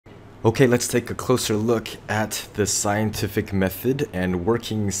Okay, let's take a closer look at the scientific method and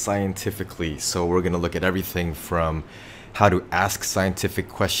working scientifically. So we're going to look at everything from how to ask scientific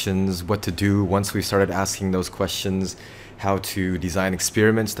questions, what to do once we started asking those questions, how to design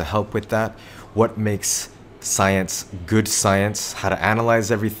experiments to help with that, what makes science good science, how to analyze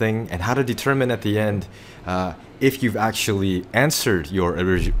everything, and how to determine at the end if you've actually answered your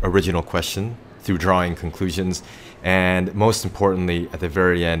original question through drawing conclusions, and most importantly at the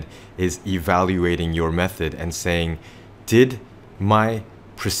very end is evaluating your method and saying, did my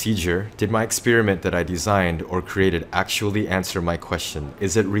procedure, did my experiment that I designed or created actually answer my question?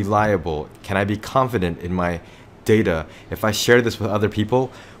 Is it reliable? Can I be confident in my data? If I share this with other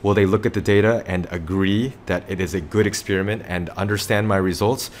people, will they look at the data and agree that it is a good experiment and understand my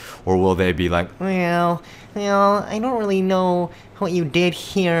results? Or will they be like, Well, I don't really know what you did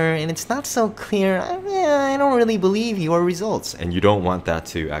here, and it's not so clear. I don't really believe your results. and you don't want that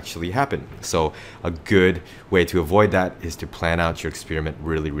to actually happen. So a good way to avoid that is to plan out your experiment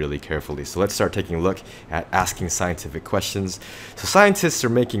really carefully. So let's start taking a look at asking scientific questions. So scientists are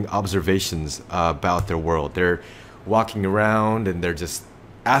making observations about their world. They're walking around and they're just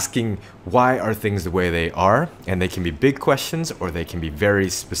asking, why are things the way they are? And they can be big questions or they can be very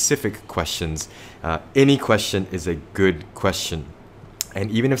specific questions. Any question is a good question. And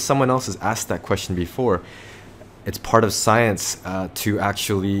even if someone else has asked that question before, it's part of science to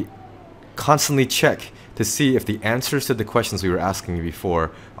actually constantly check to see if the answers to the questions we were asking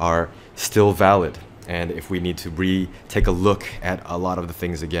before are still valid. And if we need to take a look at a lot of the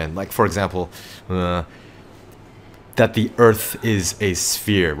things again. Like, for example, that the Earth is a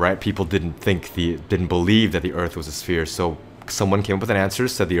sphere, right? People didn't believe that the Earth was a sphere. So someone came up with an answer,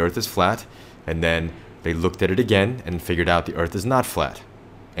 said the Earth is flat, and then they looked at it again and figured out the Earth is not flat.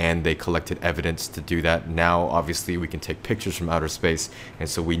 And they collected evidence to do that. Now, obviously, we can take pictures from outer space, and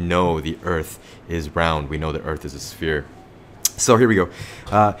so we know the Earth is round. We know the Earth is a sphere. So here we go.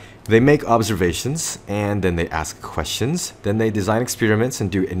 They make observations and then they ask questions. Then they design experiments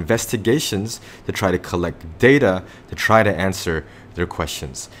and do investigations to try to collect data to try to answer their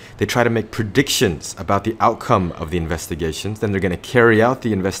questions. They try to make predictions about the outcome of the investigations. Then they're going to carry out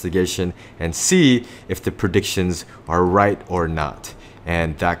the investigation and see if the predictions are right or not.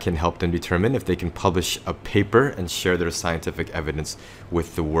 And that can help them determine if they can publish a paper and share their scientific evidence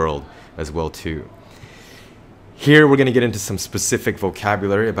with the world as well too. Here we're going to get into some specific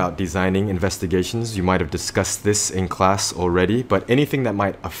vocabulary about designing investigations. You might have discussed this in class already, but anything that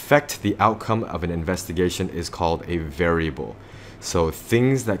might affect the outcome of an investigation is called a variable. So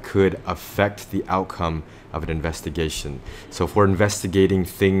things that could affect the outcome of an investigation. So if we're investigating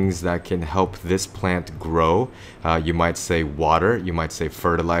things that can help this plant grow, you might say water, you might say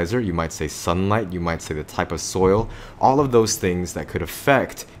fertilizer, you might say sunlight, you might say the type of soil. All of those things that could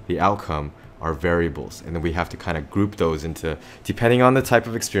affect the outcome are variables, and then we have to kind of group those into, depending on the type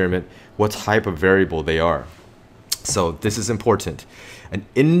of experiment, what type of variable they are. So this is important. An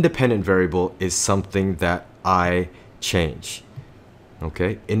independent variable is something that I change.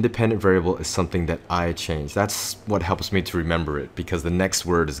 Okay, independent variable is something that I change. That's what helps me to remember it, because the next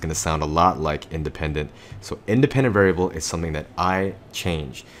word is going to sound a lot like independent. So independent variable is something that I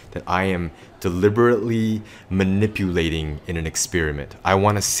change, that I am deliberately manipulating in an experiment. I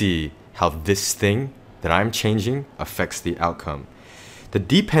want to see how this thing that I'm changing affects the outcome. The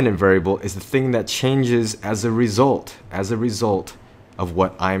dependent variable is the thing that changes as a result of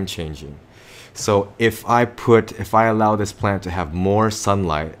what I'm changing. So if I allow this plant to have more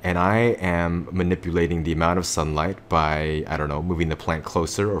sunlight, and I am manipulating the amount of sunlight by, I don't know, moving the plant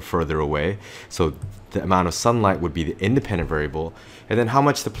closer or further away. So the amount of sunlight would be the independent variable. And then how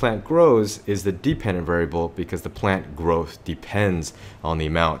much the plant grows is the dependent variable, because the plant growth depends on the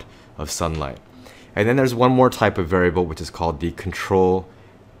amount of sunlight. And then there's one more type of variable, which is called the control,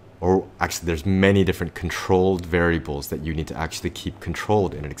 or actually there's many different controlled variables that you need to actually keep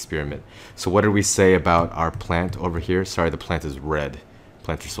controlled in an experiment. So what did we say about our plant over here? Sorry, the plant is red.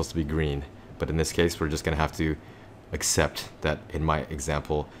 Plants are supposed to be green. But in this case, we're just going to have to accept that in my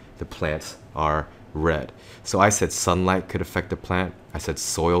example, the plants are red. So I said sunlight could affect the plant. I said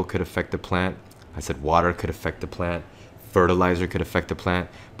soil could affect the plant. I said water could affect the plant. Fertilizer could affect the plant.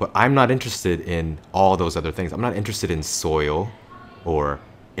 But I'm not interested in all those other things. I'm not interested in soil or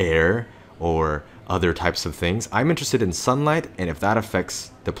air or other types of things. I'm interested in sunlight and if that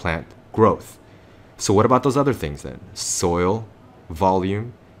affects the plant growth. So what about those other things then? Soil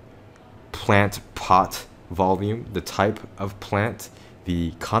volume, plant pot volume, the type of plant,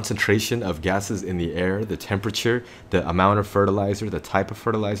 the concentration of gases in the air, the temperature, the amount of fertilizer, the type of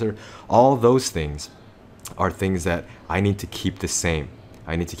fertilizer, all those things are things that I need to keep the same.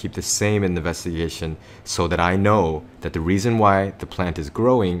 I need to keep the same in the investigation so that I know that the reason why the plant is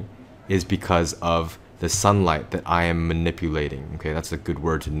growing is because of the sunlight that I am manipulating. Okay, that's a good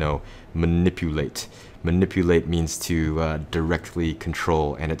word to know. Manipulate. Manipulate means to directly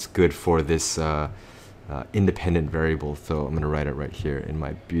control, and it's good for this independent variable. So I'm going to write it right here in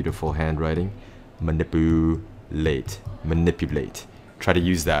my beautiful handwriting. Manipulate. Manipulate. Try to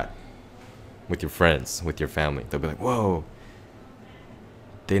use that with your friends, with your family. They'll be like, whoa,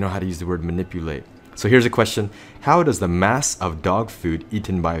 they know how to use the word manipulate. So here's a question. How does the mass of dog food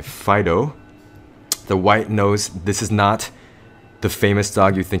eaten by Fido, the white nose, this is not the famous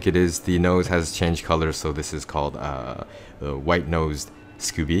dog you think it is. The nose has changed color, so this is called the white-nosed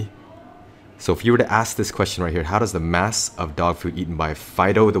Scooby. So if you were to ask this question right here, how does the mass of dog food eaten by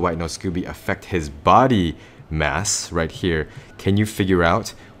Fido, the white-nosed Scooby, affect his body mass right here? Can you figure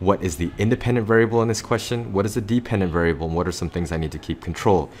out what is the independent variable in this question? What is the dependent variable? And what are some things I need to keep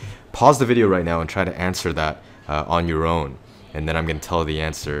control? Pause the video right now and try to answer that on your own. And then I'm going to tell the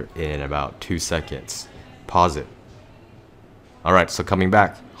answer in about 2 seconds. Pause it. All right, so coming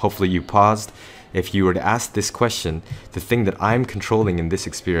back, hopefully you paused. If you were to ask this question, the thing that I'm controlling in this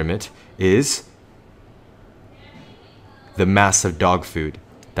experiment is the mass of dog food.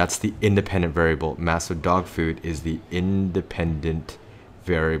 That's the independent variable. Mass of dog food is the independent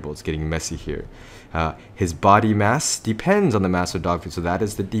variable. It's getting messy here. His body mass depends on the mass of dog food, so that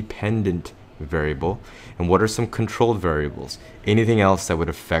is the dependent variable. And what are some controlled variables? Anything else that would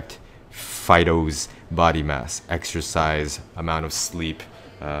affect Fido's body mass? Exercise, amount of sleep,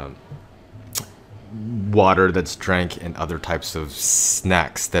 water that's drank, and other types of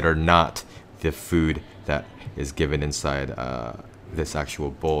snacks that are not the food that is given inside this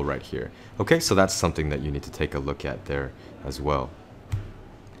actual bowl right here. Okay, so that's something that you need to take a look at there as well.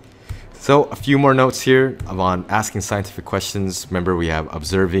 So a few more notes here on asking scientific questions. Remember, we have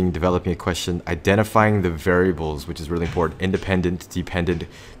observing, developing a question, identifying the variables, which is really important, independent, dependent,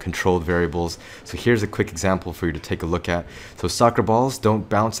 controlled variables. So here's a quick example for you to take a look at. So soccer balls don't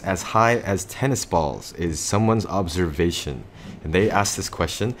bounce as high as tennis balls is someone's observation. And they asked this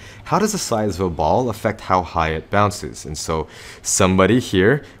question, how does the size of a ball affect how high it bounces? And so somebody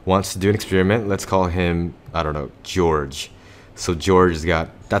here wants to do an experiment. Let's call him, I don't know, George. So George has got,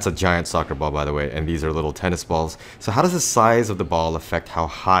 that's a giant soccer ball, by the way, and these are little tennis balls. So how does the size of the ball affect how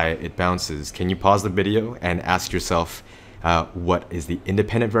high it bounces? Can you pause the video and ask yourself what is the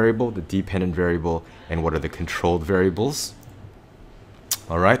independent variable, the dependent variable, and what are the controlled variables?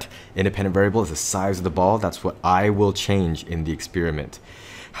 All right, independent variable is the size of the ball. That's what I will change in the experiment.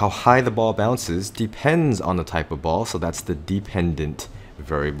 How high the ball bounces depends on the type of ball, so that's the dependent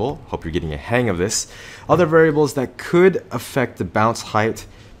variable. Hope you're getting a hang of this. Other variables that could affect the bounce height,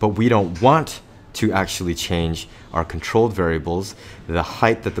 but we don't want to actually change, are controlled variables. The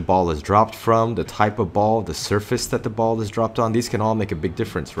height that the ball is dropped from, the type of ball, the surface that the ball is dropped on, these can all make a big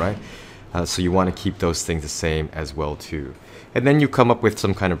difference, right? So you want to keep those things the same as well too. And then you come up with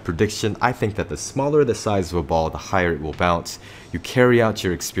some kind of prediction. I think that the smaller the size of a ball, the higher it will bounce. You carry out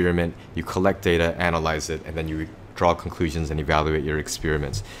your experiment, you collect data, analyze it, and then you draw conclusions and evaluate your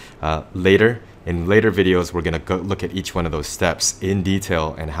experiments. In later videos, we're going to go look at each one of those steps in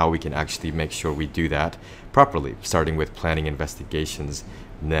detail and how we can actually make sure we do that properly, starting with planning investigations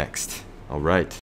next. All right.